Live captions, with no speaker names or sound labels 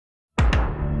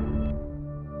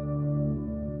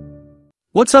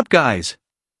What's up, guys?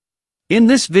 In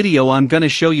this video I'm gonna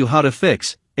show you how to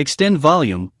fix, extend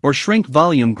volume, or shrink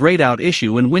volume grayed out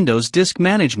issue in Windows Disk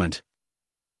Management.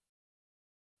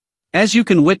 As you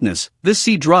can witness, this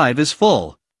C drive is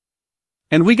full.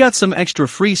 And we got some extra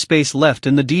free space left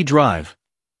in the D drive.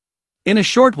 In a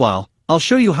short while, I'll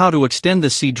show you how to extend the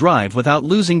C drive without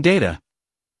losing data.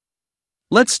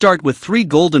 Let's start with 3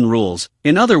 golden rules,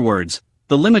 in other words,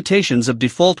 the limitations of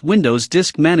default Windows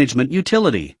Disk Management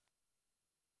utility.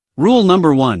 Rule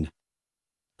number 1.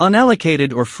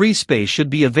 Unallocated or free space should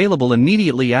be available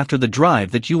immediately after the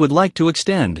drive that you would like to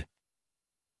extend.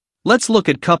 Let's look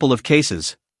at couple of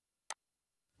cases.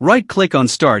 Right-click on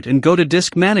Start and go to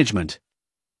Disk Management.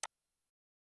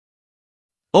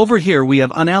 Over here we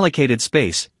have unallocated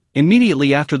space,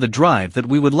 immediately after the drive that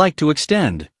we would like to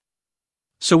extend.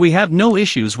 So we have no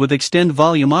issues with Extend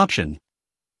Volume option.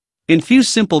 In few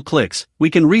simple clicks, we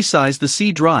can resize the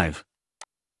C drive.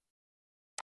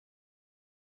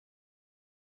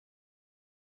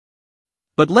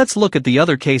 But let's look at the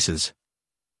other cases.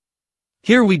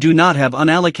 Here we do not have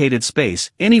unallocated space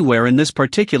anywhere in this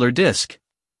particular disk.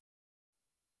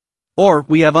 Or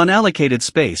we have unallocated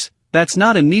space that's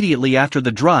not immediately after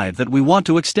the drive that we want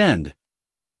to extend.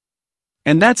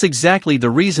 And that's exactly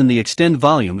the reason the extend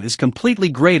volume is completely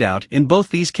grayed out in both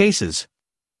these cases.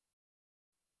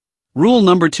 Rule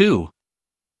number 2.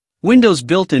 Windows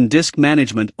built-in disk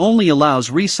management only allows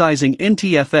resizing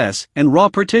NTFS and raw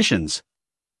partitions.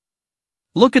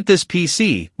 Look at this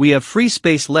PC, we have free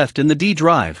space left in the D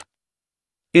drive.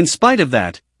 In spite of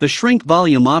that, the shrink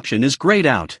volume option is grayed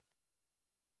out.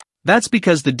 That's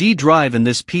because the D drive in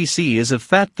this PC is a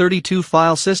FAT32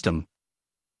 file system.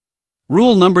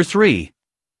 Rule number 3.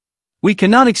 We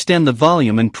cannot extend the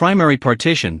volume in primary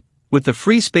partition, with the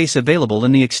free space available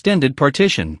in the extended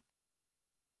partition.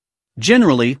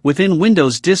 Generally, within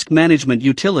Windows Disk Management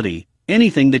utility,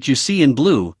 anything that you see in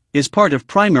blue is part of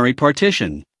primary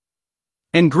partition.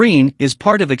 And green is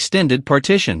part of extended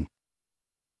partition.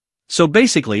 So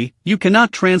basically, you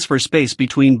cannot transfer space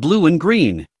between blue and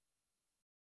green.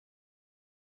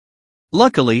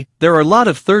 Luckily, there are a lot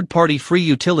of third-party free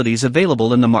utilities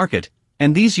available in the market,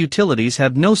 and these utilities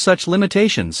have no such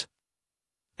limitations.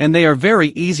 And they are very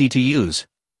easy to use.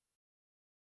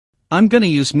 I'm gonna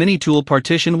use MiniTool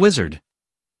Partition Wizard.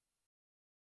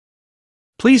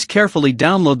 Please carefully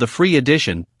download the free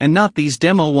edition, and not these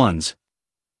demo ones.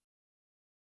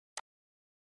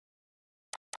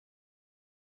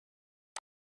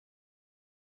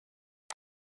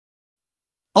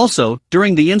 Also,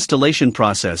 during the installation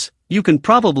process, you can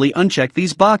probably uncheck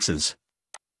these boxes.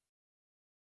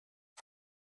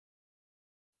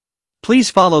 Please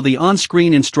follow the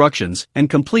on-screen instructions and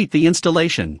complete the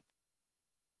installation.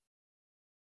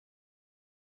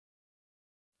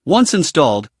 Once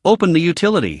installed, open the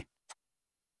utility.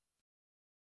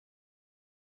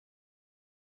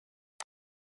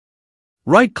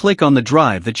 Right-click on the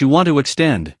drive that you want to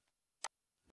extend.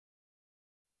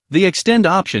 The Extend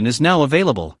option is now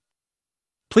available.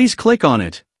 Please click on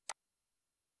it.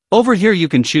 Over here you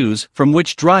can choose from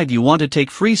which drive you want to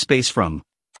take free space from.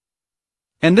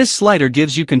 And this slider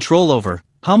gives you control over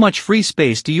how much free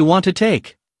space do you want to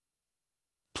take.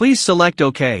 Please select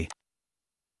OK.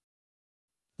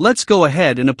 Let's go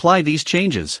ahead and apply these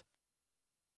changes.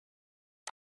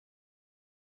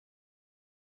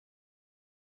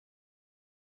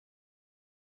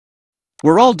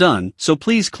 We're all done, so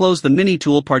please close the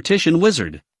MiniTool Partition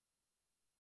Wizard.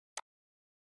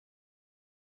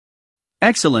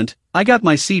 Excellent, I got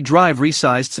my C drive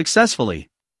resized successfully.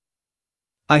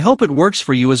 I hope it works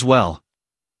for you as well.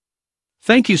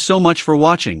 Thank you so much for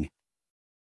watching.